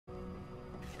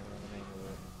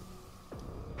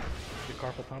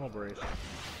carpal tunnel brace.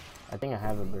 I think I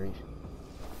have a brace.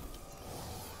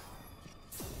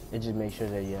 It just makes sure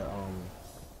that your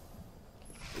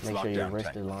make sure your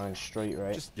wrist is lined straight,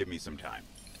 right? Just give me some time.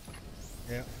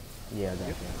 Yeah. Yeah,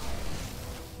 definitely.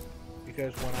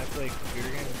 Because when I play computer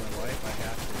games in my life, I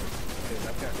have to, because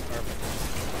I've got carpal tunnel.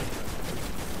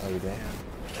 Oh, you do?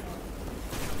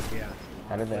 Yeah.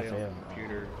 How did that fail?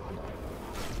 Computer.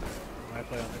 When I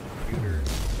play on the computer,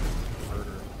 it's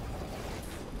murder.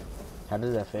 How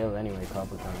did that fail anyway,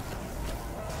 carpal tunnel?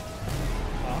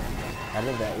 How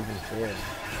did that even fail?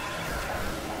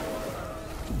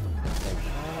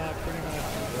 Pretty much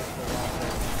just a lot of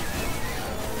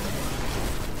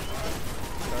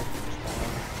start to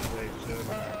respond the way it should.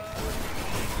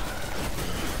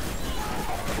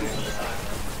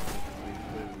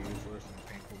 It's useless and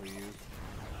painful to use.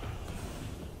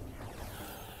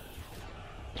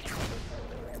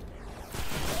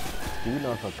 Do you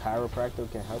know if a chiropractor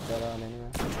can help that out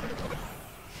anyway?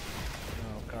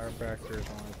 No, chiropractor is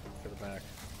only for the back.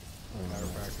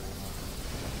 Chiropractor is not.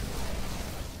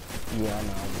 Yeah, I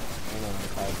know. I know what a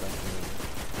chiropractor is.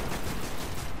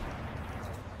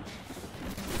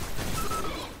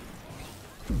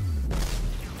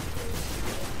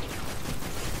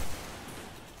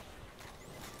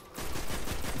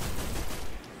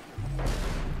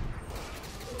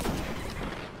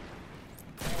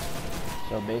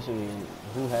 So basically,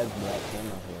 who has black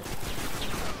camera here?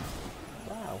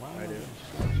 Wow, I do.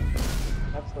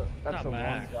 That's the one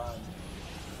Max. gun.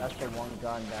 That's the one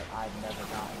gun that I've never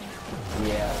gotten.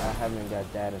 Yeah, I haven't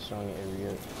got that as showing it every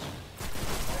year.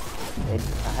 I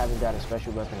haven't got a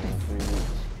special weapon in 3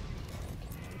 weeks.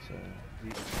 So.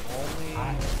 The only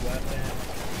weapon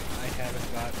I haven't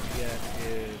gotten yet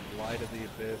is Light of the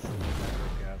Abyss and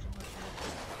Necrochasm.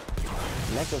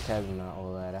 Necrochasm not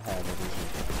all that. I have it.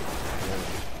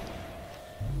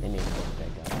 They need to get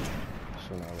that guy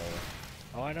sooner or later.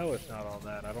 Oh, I know it's not all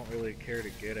that. I don't really care to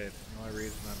get it. The only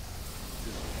reason I'm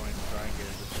disappointed to try and get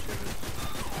it is because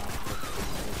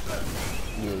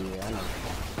Yeah, I know.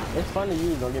 It's fun to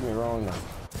use, don't get me wrong though.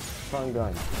 Fun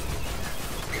gun.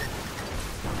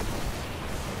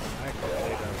 I actually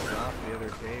played a rock the other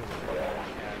day with a guy that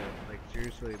had it. Like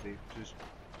seriously, they just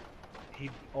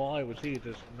all I would see is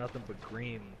just nothing but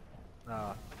green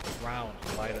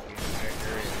rounds light up the entire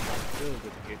area. And it still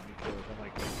didn't get me kills. I'm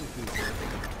like, this is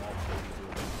working all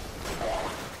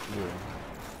Yeah.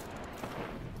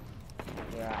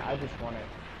 Yeah, I just want it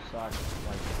sucked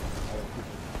like other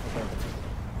people.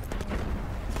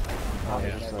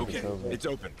 Okay, it's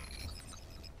open.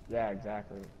 Yeah,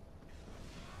 exactly.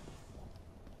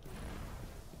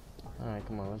 Alright,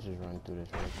 come on, let's just run through this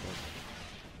real quick.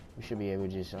 We should be able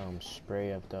to just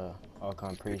spray up the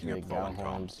Archon Priest with gal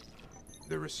horns.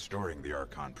 They're restoring the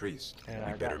Archon Priest.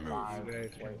 Yeah, We better move.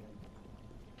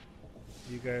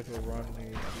 You guys will run the.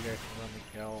 You guys can run the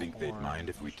gal. Think they'd mind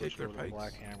if we take their the pikes?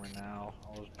 Black hammer now.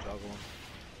 I'll just juggle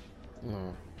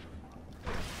them.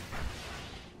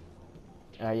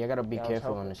 No. You gotta be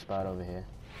careful on the spot over here.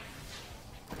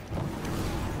 Are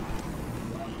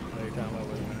you talking about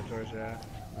where the Minotaur's at?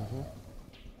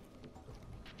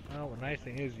 Well, the nice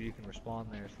thing is you can respawn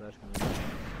there, so that's gonna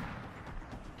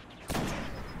be.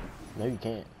 No, you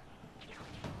can't.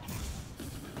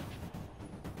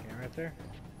 Can't right there?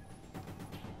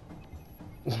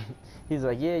 He's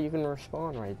like, yeah, you can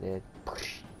respawn right there.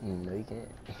 No, you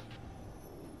can't.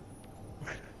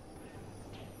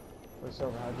 What's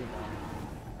up? How'd you know?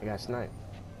 I got sniped.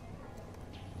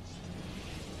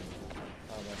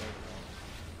 Oh, that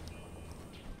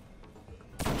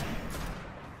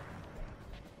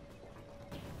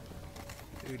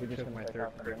is Dude, you took my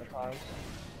third crit.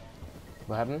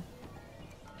 What happened?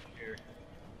 Here.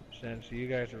 Since you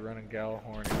guys are running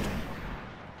Galahorn again.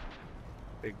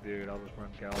 Big dude, I'll just run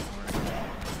Galahorn again.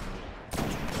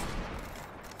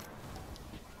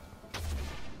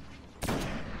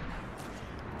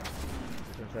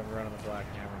 Since I'm running the Black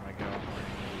Hammer, my Galahorn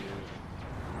ain't gonna be used.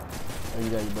 Oh, you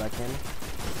got your black hammer?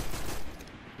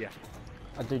 Yeah.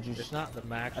 I thought you. It's not the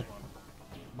max one.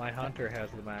 My Hunter has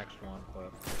the max one,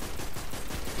 but.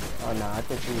 Oh no, I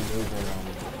thought you was using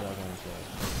black hammer.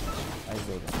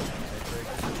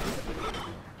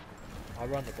 I'll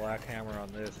run the Black Hammer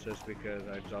on this just because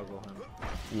I juggle him.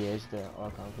 Yeah, it's the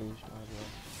Archon Priest.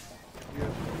 You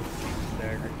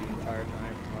staggered the entire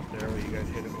time from up there where you guys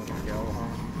hit him with your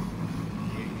Galahorn.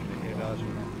 You can hit us, we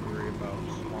don't have to worry about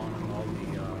spawning all the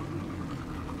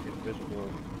invisible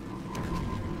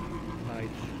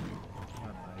knights.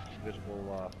 Not knights, invisible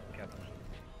captains.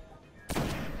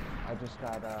 I just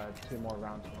got 2 more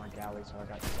rounds for my galley, so I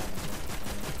got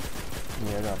 7.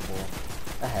 Yeah, I got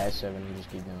 4. I had 7, I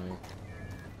just keep going.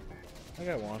 I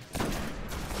got one.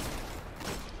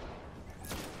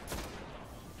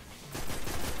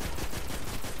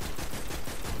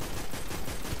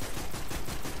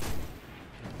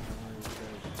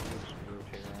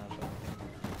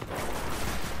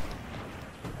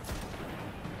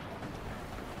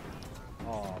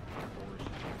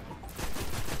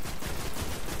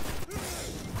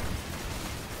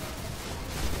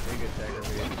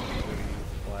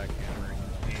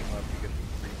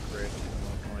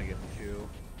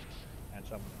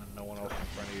 No one else in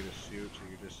front of you to shoot, so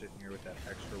you're just sitting here with that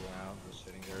extra round just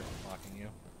sitting there mocking you.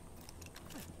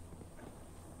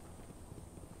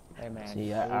 Hey man.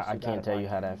 See, I can't tell you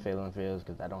how that feeling feels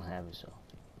because I don't have it, so.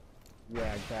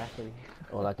 Yeah, exactly.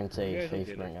 All I can say is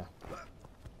Faithbringer.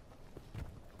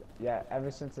 Yeah,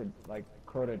 ever since it like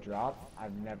Crota dropped,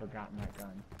 I've never gotten that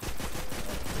gun.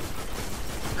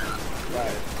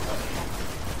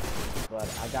 But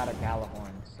I got a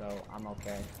Galahorn, so I'm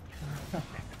okay.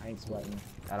 I ain't sweating.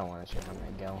 I don't want to share how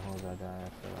many Galahorns I got. I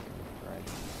feel like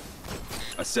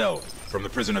I'm A cell from the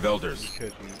prison of elders.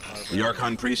 The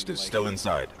Archon priest is still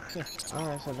inside.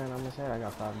 Alright, so then I'm gonna say I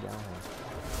got 5 Galahorns.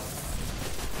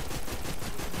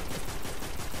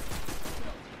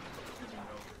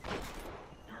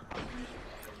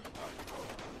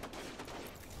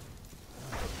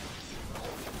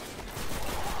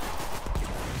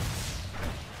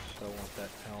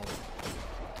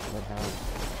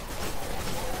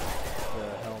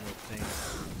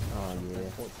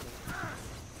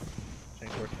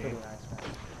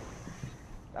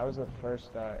 That was the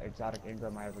first exotic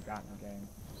Ingram I ever got in the game.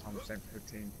 It was on the same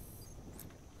 15.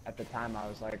 At the time, I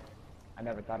was like, I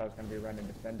never thought I was going to be running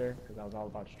Defender because I was all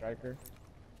about Striker.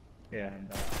 Yeah.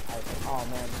 And I was like, oh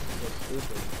man, this is so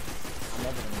stupid. I'm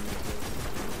never going to use this.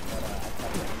 But I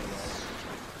tried it anyway.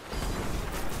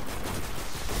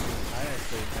 I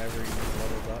actually never even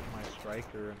leveled up my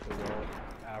Striker until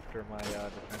after my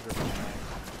Defender behind.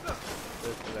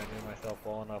 Just because I knew myself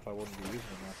well enough I wouldn't be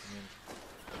using enough. I mean,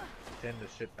 tend to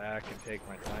sit back and take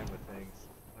my time with things.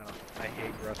 I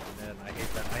hate rushing in. I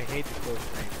hate that. I hate the close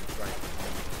range and striking.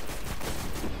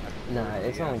 Nah,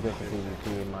 it's only good for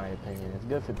PvP in my opinion. It's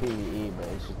good for PvE, but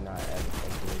it's just not as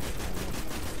effective.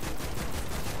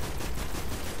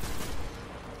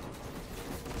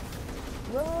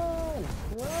 Run!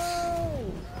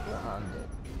 Run! I'm dead.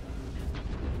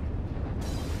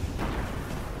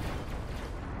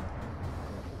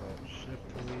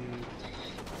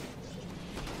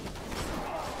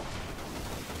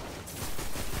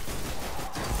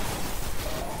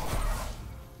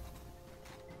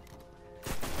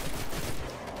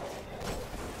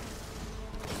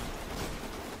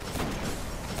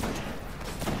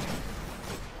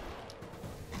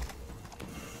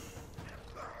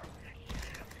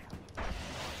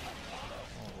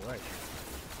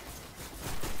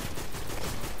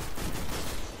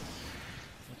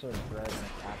 Sort of bread and a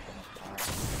cap on the top.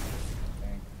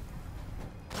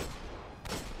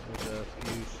 There's a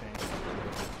few saints.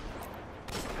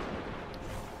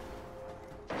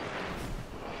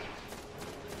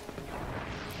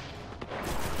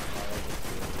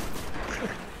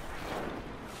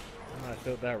 I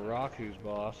felt that Raku's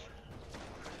boss.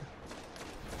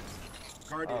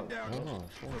 Guardian down. Oh,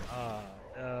 sure. Oh.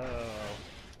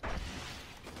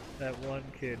 That one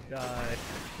kid died.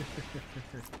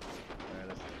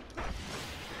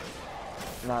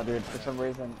 No, dude, for some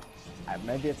reason,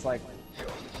 maybe it's like,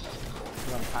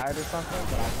 because I'm tired or something,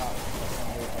 but I thought for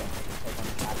some reason,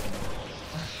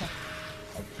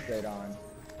 like straight on,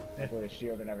 like with a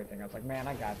shield and everything. I was like, man,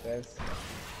 I got this. I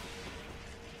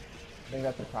think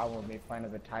that's the problem with me playing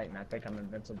as a Titan. I think I'm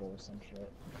invincible or some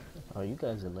shit. Oh, you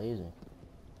guys are lazy.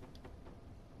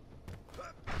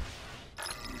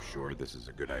 You sure this is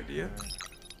a good idea?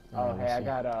 Oh, hey, I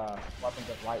got weapons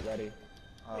of light ready.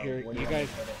 Here, you guys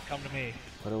come to me.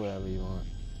 Put it wherever you want.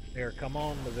 Here, come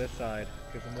on to this side,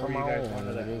 because the more you guys run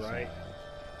to that right,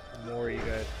 the more you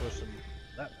guys push them.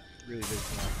 That really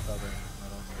does not southern. I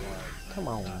don't know why. Come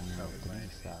on, to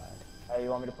this side. Hey, you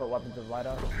want me to put weapons of light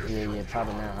up? Yeah,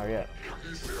 probably now. Hurry up.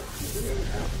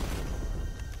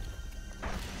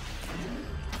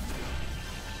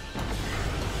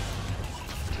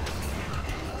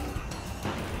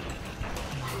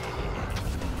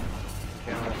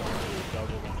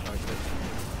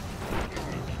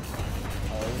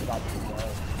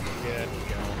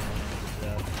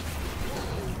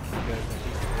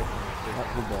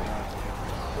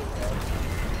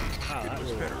 It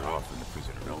was better off in the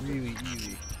prison of elders. Really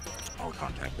easy. I'll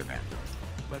contact the Vandal.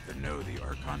 Let them know the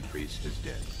Archon priest is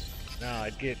dead. Now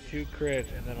I'd get 2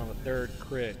 crits, and then on the 3rd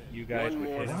crit, you guys would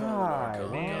hit him. Why?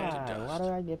 Why do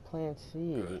I get plan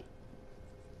C?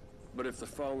 But if the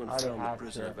fallen I already found the have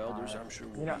prison of elders, purifier. I'm sure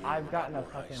we'll You know, be I've able gotten to a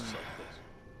get more fucking heists like this.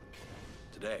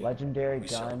 Today, legendary we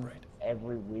gun celebrate.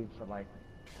 every week for like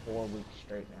 4 weeks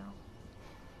straight now.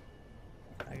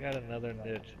 I got another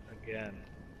niche again.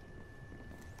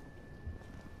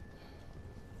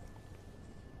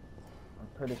 I'm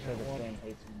pretty sure this game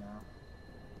hates me now.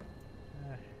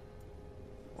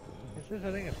 It's just,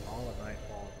 I think it's all the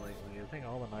Nightfalls lately. I think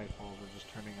all the Nightfalls are just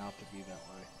turning out to be that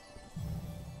way.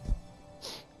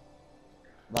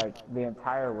 Like the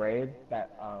entire raid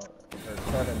that are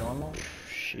sort of normal.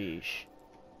 Sheesh.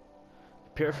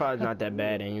 Purify's not that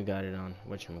bad, and you got it on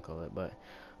whatchamacallit. But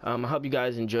I hope you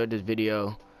guys enjoyed this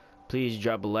video. Please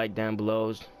drop a like down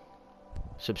below,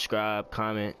 subscribe,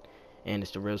 comment, and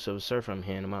it's the Real Silver Surfer. I'm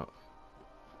handing them out.